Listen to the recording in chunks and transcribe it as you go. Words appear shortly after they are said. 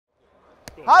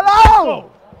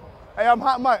Hello! Hey, I'm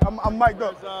hot mic. I'm mic'd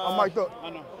up. I'm mic'd up. I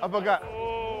know. I forgot.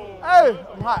 Hey,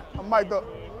 I'm hot. I'm mic'd up.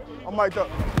 I'm mic'd up.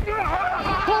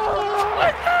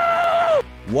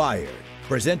 Wired,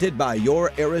 presented by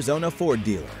your Arizona Ford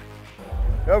dealer.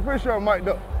 Yeah, I'm pretty sure I'm mic'd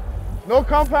up. No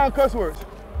compound cuss words.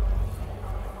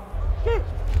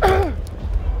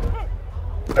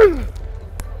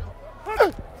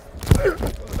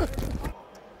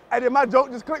 Hey, did my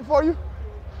joke just click for you?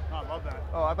 No, I love that.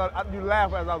 Oh, I thought you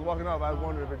laughed as I was walking up. I was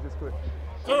wondering if it just clicked.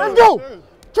 Let's go!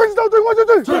 Trenches on 3, 1, 2,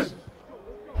 3. Trench.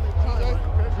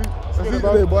 Let's eat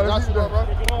today, boy. Let's eat today.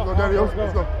 Let's go, Daddy.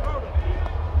 Let's go.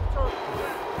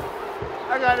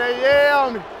 I got that yeah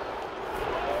on me.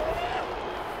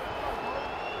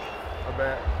 My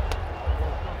bad.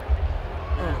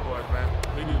 These boys, man.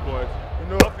 These boys. You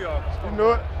know it. You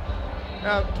know it.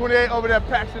 Now, 28 over there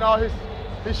practicing all his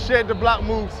shed to block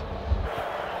moves.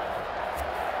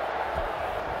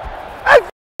 Let's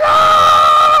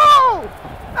go!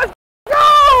 Let's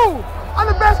go! I'm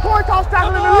the best coin toss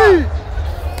tackler in the league.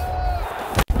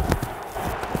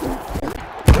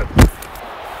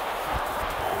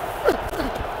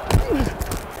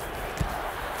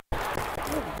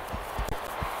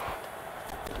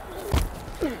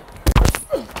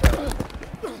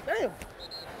 Damn.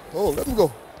 Oh, let me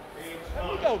go.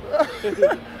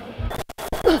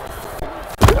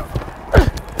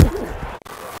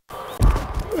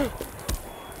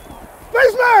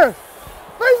 Face mask!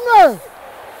 Face mask!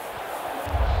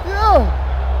 Yeah!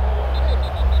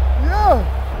 Yeah!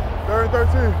 3rd and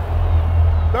 13.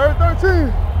 3rd and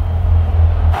 13.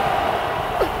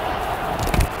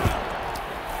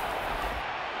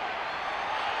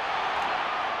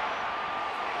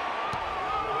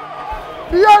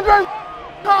 DeAndre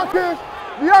Hopkins!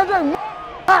 DeAndre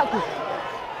Hopkins!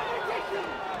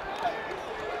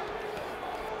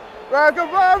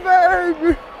 Rock-a-bye,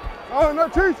 baby, on the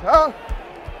treetop.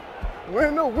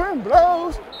 When the wind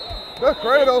blows, the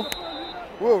cradle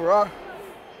will rock.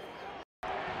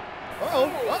 Uh-oh,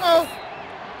 uh-oh.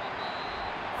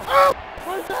 Oh!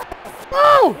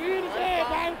 Oh!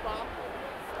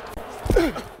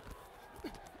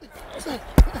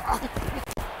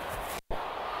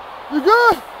 You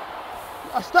good?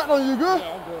 I stepped on you, you good?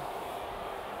 Yeah, I'm good.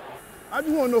 I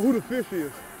just want to know who the fish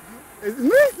is. Is it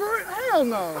me? For it? Hell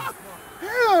no.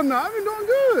 Hell no, I've been doing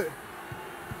good.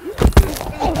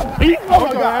 Oh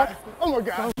my God. Oh my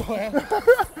God.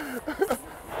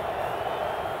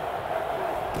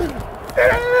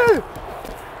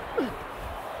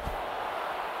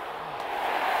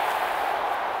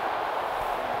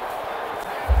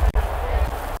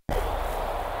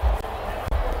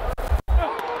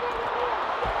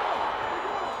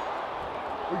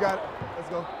 We got it. Let's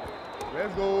go.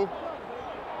 Let's go.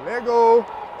 Let go.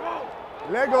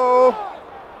 Let go.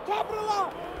 Top of the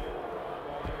line.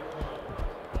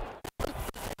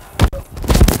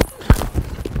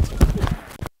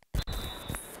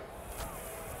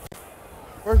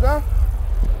 First down.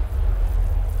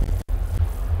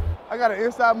 I got an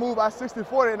inside move. I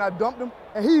 60-40 and I dumped him,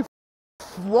 and he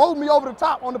rolled me over the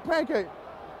top on the pancake.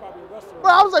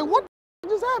 Bro, I was like, what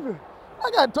just happened?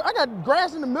 I got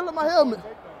grass in the middle of my helmet.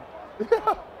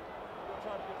 Yeah.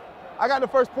 I got the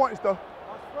first points though.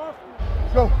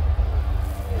 Let's go.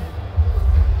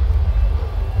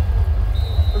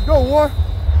 Let's go, one.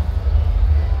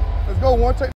 Let's go,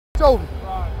 one. Take the shoulder.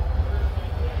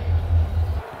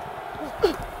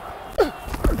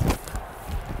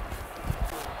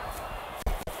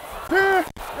 10.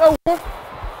 Yo, one.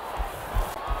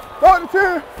 Go to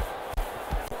 10.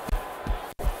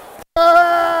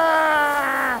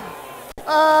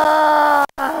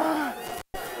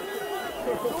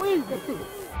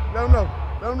 Let him know.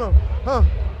 Let him know.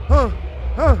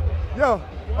 Huh. Yo.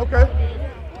 Okay.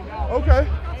 Okay.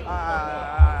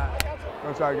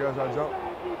 Don't try to get us out jump.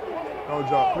 Don't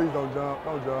jump. Please don't jump.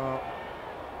 Don't jump.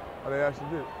 Oh, they actually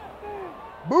did.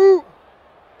 Boo!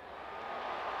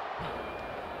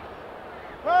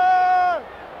 Hey!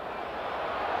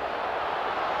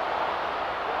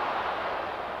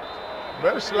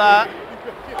 Better slide.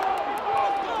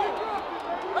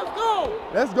 Let's go.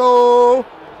 Let's go.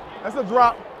 That's a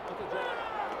drop.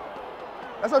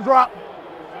 That's a drop.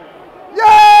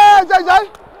 Yeah, JJ.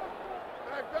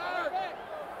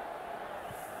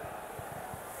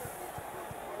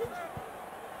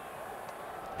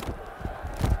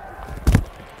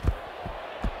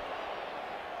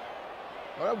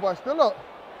 Oh, that boy still up.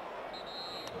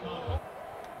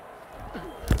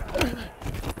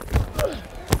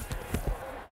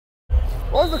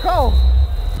 What's the call?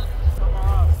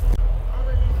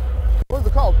 What's the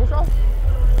call? Push off?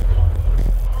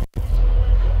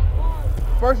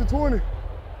 1st and 20.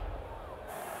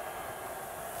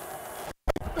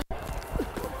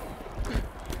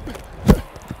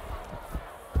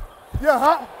 Yeah,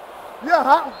 huh? Yeah,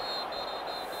 huh?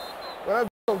 Well, that's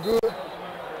so good.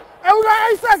 Hey, we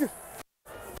got 8 seconds.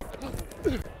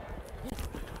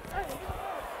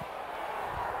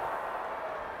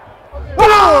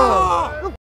 What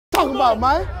you talking about,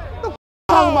 man? What you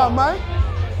talking about, man?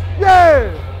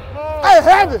 Yeah. Hey,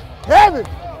 heavy, heavy,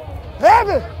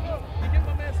 heavy.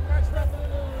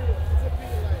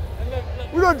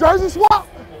 We gonna jersey swap?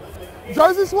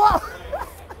 Jersey swap?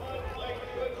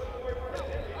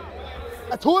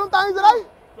 Two of them things today?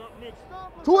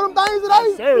 Two of them things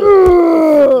today? Sir.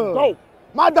 Go.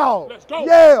 My dog. Let's go.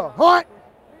 Yeah, Hunt.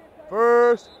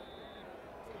 First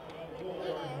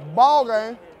ball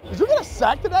game. Did you get a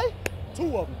sack today?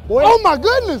 2 of them, boy. Oh my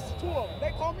goodness. 2 of them.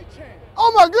 They call me champ.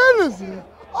 Oh my goodness.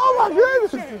 Oh my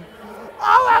goodness.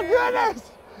 Oh my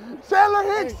goodness. Chandler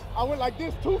Hicks. Hey, I went like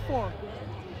this 2 for him.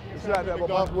 Shit out there,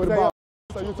 boy. With the ball.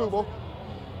 So you too, boy.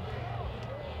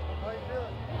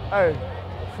 Hey,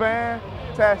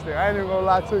 fantastic. I ain't even gonna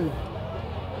lie to you.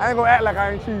 I ain't gonna act like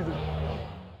I ain't cheesing.